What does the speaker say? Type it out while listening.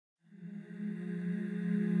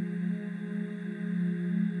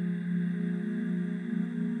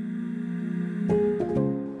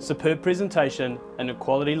Superb presentation and a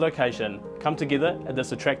quality location come together at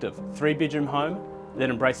this attractive 3-bedroom home that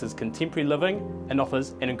embraces contemporary living and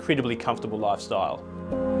offers an incredibly comfortable lifestyle.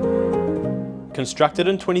 Constructed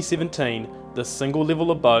in 2017, this single-level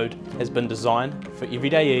abode has been designed for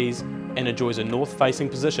everyday ease and enjoys a north-facing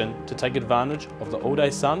position to take advantage of the all-day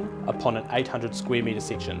sun upon an 800 square metre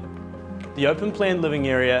section. The open-plan living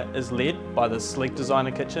area is led by this sleek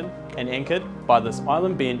designer kitchen and anchored by this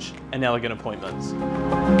island bench and elegant appointments.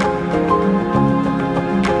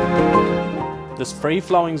 This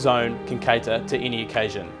free-flowing zone can cater to any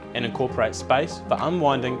occasion and incorporate space for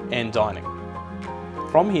unwinding and dining.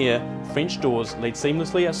 From here, French doors lead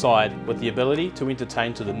seamlessly outside with the ability to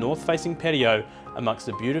entertain to the north-facing patio amongst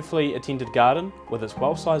a beautifully attended garden with its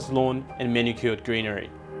well-sized lawn and manicured greenery.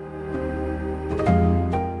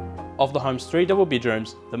 Of the home's 3 double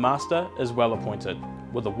bedrooms, the master is well appointed,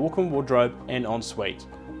 with a walk-in wardrobe and ensuite,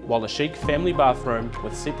 while a chic family bathroom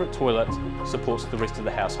with separate toilet supports the rest of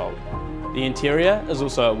the household. The interior is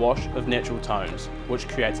also awash of natural tones, which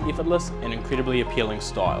creates effortless and incredibly appealing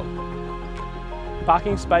style.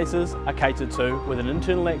 Parking spaces are catered to with an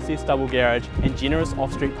internal access double garage and generous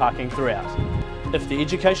off-street parking throughout. If the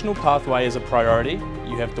educational pathway is a priority,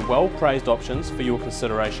 you have the well-praised options for your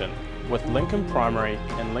consideration, with Lincoln Primary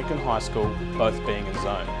and Lincoln High School both being in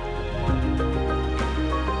zone.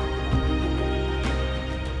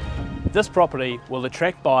 This property will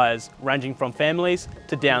attract buyers ranging from families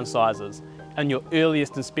to downsizers, and your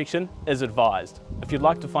earliest inspection is advised. If you'd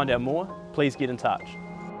like to find out more, please get in touch.